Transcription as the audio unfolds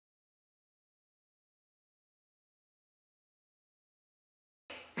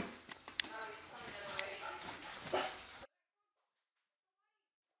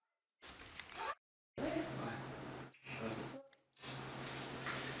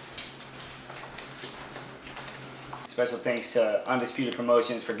Special thanks to Undisputed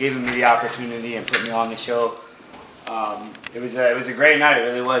Promotions for giving me the opportunity and putting me on the show. It was a great night, it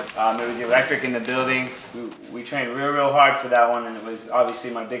really was. It was electric in the building. We trained real hard for that one, and it was obviously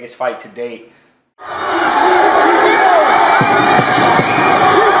my biggest fight to date.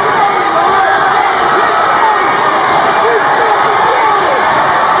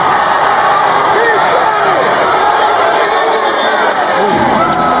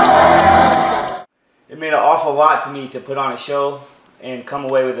 It meant an awful lot to me to put on a show and come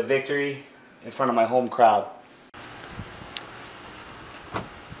away with a victory in front of my home crowd.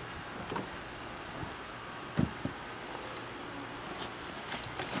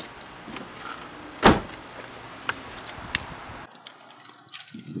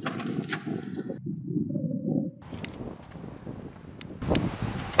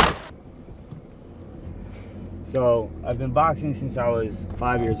 So I've been boxing since I was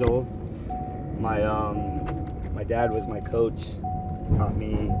 5 years old. My dad was my coach, taught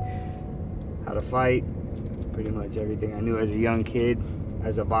me how to fight, pretty much everything I knew as a young kid.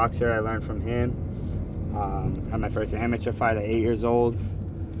 As a boxer, I learned from him. Had my first amateur fight at 8 years old.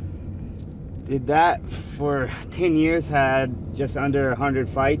 Did that for 10 years, had just under 100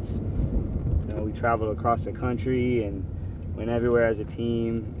 fights. You know, we traveled across the country and went everywhere as a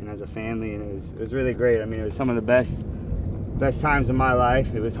team and as a family, and it was really great. I mean, it was some of the best times of my life.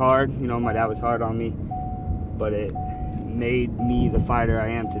 It was hard, you know, my dad was hard on me, but it made me the fighter I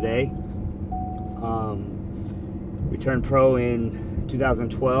am today. We turned pro in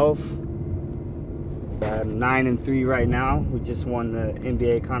 2012. I'm 9-3 right now. We just won the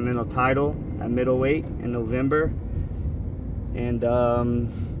NBA Continental title at Middleweight in November, and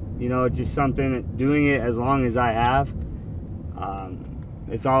you know, it's just something, doing it as long as I have,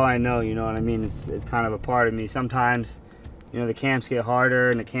 it's all I know, you know what I mean? It's kind of a part of me. Sometimes, you know, the camps get harder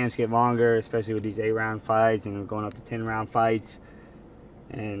and the camps get longer, especially with these 8-round fights, and we're going up to 10-round fights.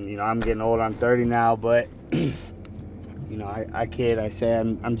 And, you know, I'm getting old, I'm 30 now, but, you know, I kid, I say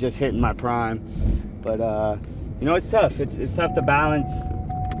I'm just hitting my prime. But, you know, it's tough. It's tough to balance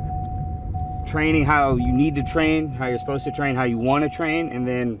training how you need to train, how you're supposed to train, how you want to train, and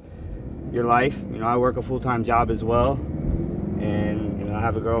then your life. You know, I work a full-time job as well. And, you know, I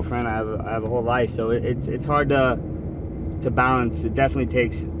have a girlfriend, I have a whole life, so it's hard to balance. It definitely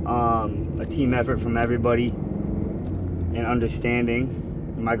takes a team effort from everybody and understanding.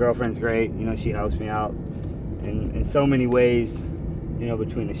 My girlfriend's great, you know, she helps me out in so many ways, you know,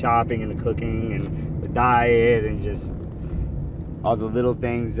 between the shopping and the cooking and the diet and just all the little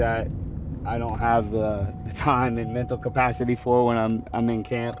things that I don't have the time and mental capacity for when I'm in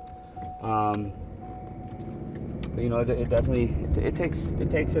camp. But, you know, it definitely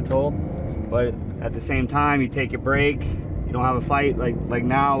takes a toll, but at the same time, you take a break. You don't have a fight like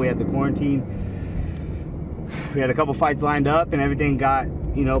now. We had the quarantine. We had a couple fights lined up, and everything got,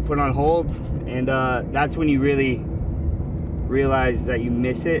 you know, put on hold. And that's when you really realize that you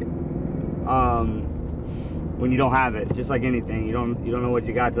miss it. When you don't have it, just like anything, you don't know what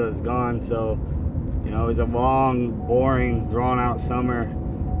you got till it's gone. So, you know, it was a long, boring, drawn-out summer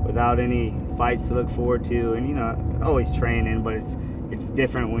without any fights to look forward to, and, you know, always training, but it's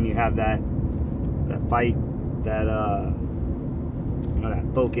different when you have that fight, that you know, that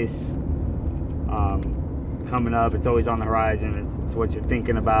focus coming up. It's always on the horizon. It's what you're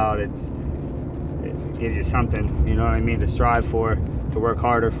thinking about. It gives you something, you know what I mean, to strive for, to work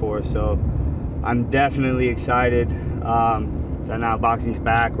harder for. So I'm definitely excited that now boxing's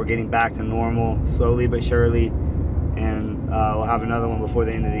back. We're getting back to normal slowly but surely, and we'll have another one before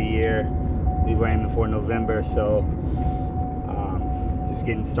the end of the year. We're aiming for November, so just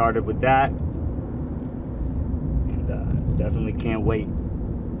getting started with that, and definitely can't wait.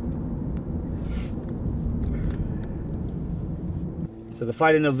 So the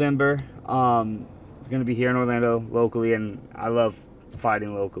fight in November is going to be here in Orlando locally, and I love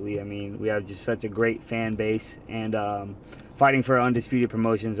fighting locally. I mean, we have just such a great fan base, and fighting for Undisputed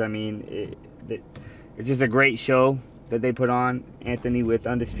Promotions, I mean, it's just a great show that they put on. Anthony with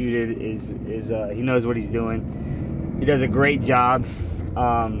Undisputed is he knows what he's doing. He does a great job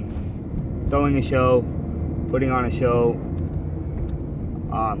throwing a show, putting on a show.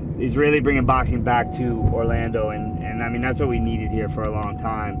 He's really bringing boxing back to Orlando, and I mean, that's what we needed here for a long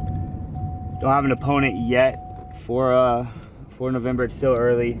time. Don't have an opponent yet for November. It's still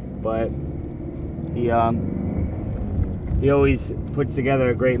early, but he always puts together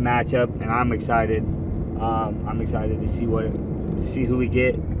a great matchup, and I'm excited. I'm excited to see who we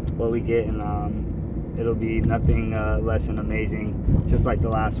get, what we get, and it'll be nothing less than amazing, just like the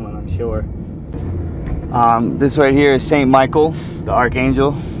last one, I'm sure. This right here is St. Michael, the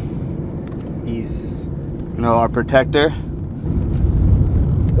Archangel. He's, you you know, our protector.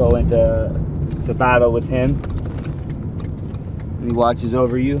 Go into battle with him. And he watches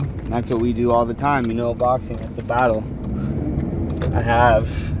over you. And that's what we do all the time. You know, boxing, it's a battle. I have,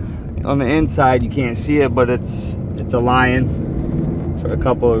 on the inside, you can't see it, but it's a lion for a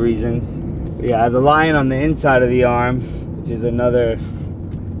couple of reasons. But yeah, the lion on the inside of the arm, which is another,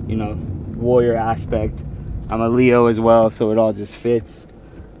 you know, warrior aspect. I'm a Leo as well, so it all just fits.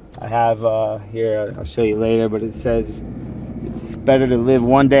 I have here, I'll show you later, but it says it's better to live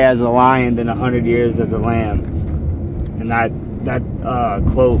one day as a lion than 100 years as a lamb. And that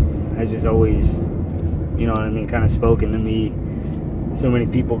quote has just always, you know what I mean, kind of spoken to me. So many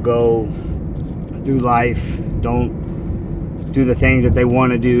people go through life, don't do the things that they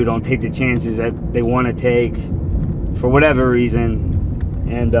want to do, don't take the chances that they want to take for whatever reason.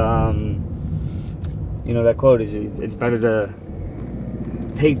 And you know, that quote is, it's better to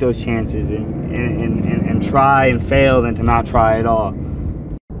take those chances and try and fail than to not try at all.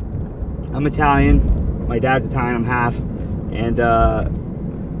 I'm Italian, my dad's Italian, I'm half, and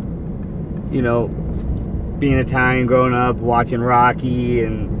you know, being Italian, growing up, watching Rocky,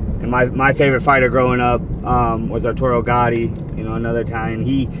 and my favorite fighter growing up was Arturo Gatti, you know, another Italian.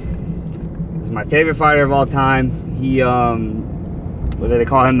 He is my favorite fighter of all time. He, whether they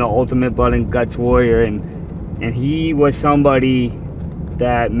call him the ultimate blood and guts warrior, and he was somebody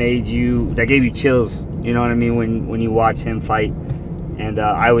that gave you chills, you know what I mean, when you watch him fight. And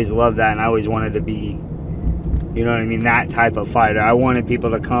I always loved that, and I always wanted to be, you know what I mean, that type of fighter. I wanted people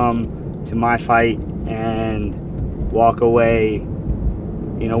to come to my fight and walk away,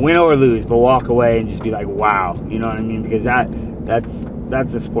 you know, win or lose, but walk away and just be like, wow, you know what I mean? Because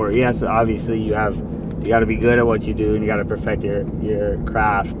that's the sport. Yes, obviously you got to be good at what you do, and you got to perfect your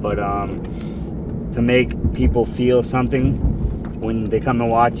craft, but to make people feel something when they come and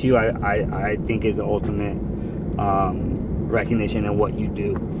watch you, I think is the ultimate recognition in what you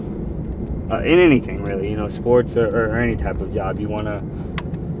do. In anything really, you know, sports or any type of job, you want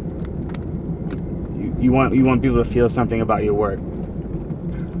people to feel something about your work.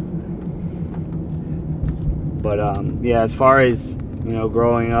 But yeah, as far as, you know,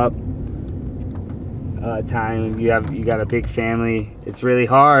 growing up, time you got a big family. It's really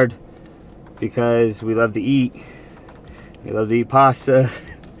hard because we love to eat. We love to eat pasta,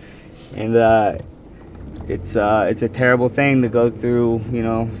 and it's a terrible thing to go through, you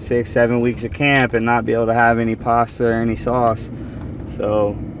know, 6-7 weeks of camp and not be able to have any pasta or any sauce.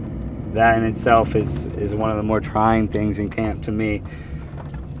 So that in itself is one of the more trying things in camp to me.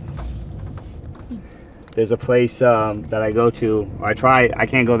 There's a place that I go to. I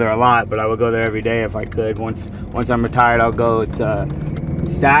can't go there a lot, but I would go there every day if I could. Once I'm retired, I'll go. It's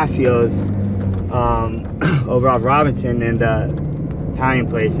Stasio's over off Robinson, and Italian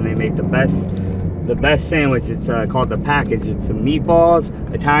place, and they make the best sandwich. It's called the package. It's some meatballs,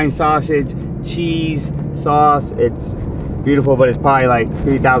 Italian sausage, cheese, sauce. It's beautiful, but it's probably like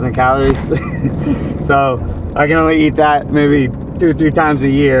 3,000 calories. So I can only eat that maybe 2-3 times a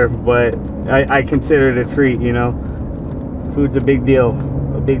year, but I consider it a treat, you know. Food's a big deal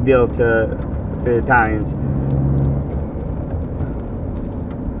to Italians.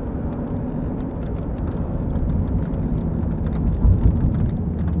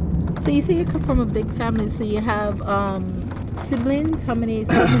 So you say you come from a big family, so you have siblings? How many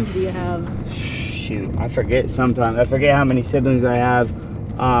siblings do you have? Shoot, I forget sometimes. I forget how many siblings I have.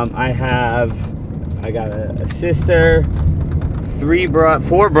 I got a sister,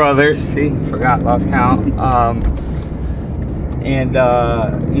 4 brothers. See, forgot, lost count. And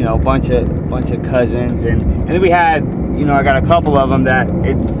you know, a bunch of cousins, and then we had, you know, I got a couple of them that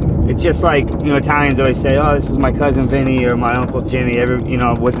it's just like, you know, Italians always say, oh, this is my cousin Vinny or my uncle Jimmy, you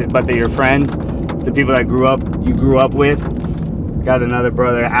know, but they're your friends, the people that you grew up with. Got another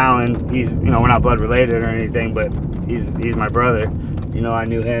brother, Alan. He's, you know, we're not blood related or anything, but he's my brother. You know, I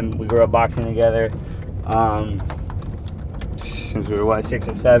knew him. We grew up boxing together since we were 6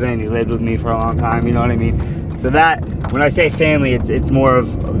 or 7. He lived with me for a long time. You know what I mean? So that, when I say family, it's more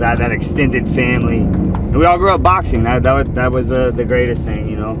of that extended family. And we all grew up boxing. That was the greatest thing,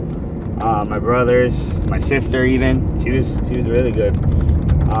 you know. My brothers, my sister, even she was really good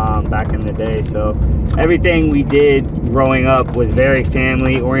back in the day. So everything we did growing up was very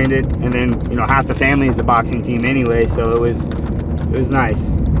family oriented, and then, you know, half the family is the boxing team anyway, so it was nice.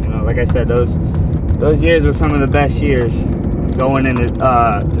 You know, like I said, those years were some of the best years. Going into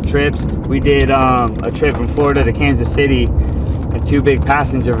to trips, we did a trip from Florida to Kansas City in 2 big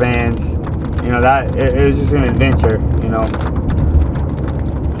passenger vans. You know, that it was just an adventure. You know,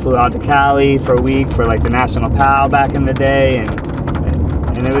 flew out to Cali for a week for like the National PAL back in the day, and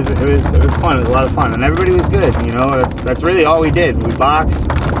it was fun. It was a lot of fun, and everybody was good. You know, that's really all we did. We boxed,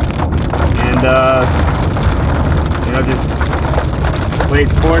 and you know, just played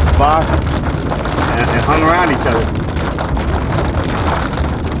sports, boxed, and hung around each other.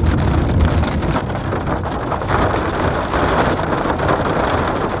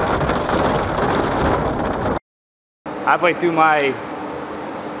 Halfway through my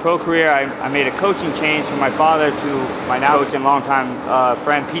pro career, I made a coaching change from my father to my now coach and longtime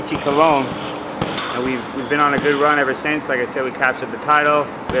friend Peachy Colon, and we've been on a good run ever since. Like I said, we captured the title.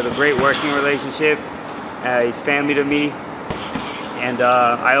 We have a great working relationship. He's family to me, and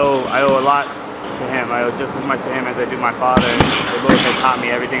I owe a lot to him. I owe just as much to him as I do my father. They both have taught me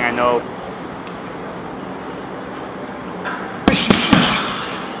everything I know.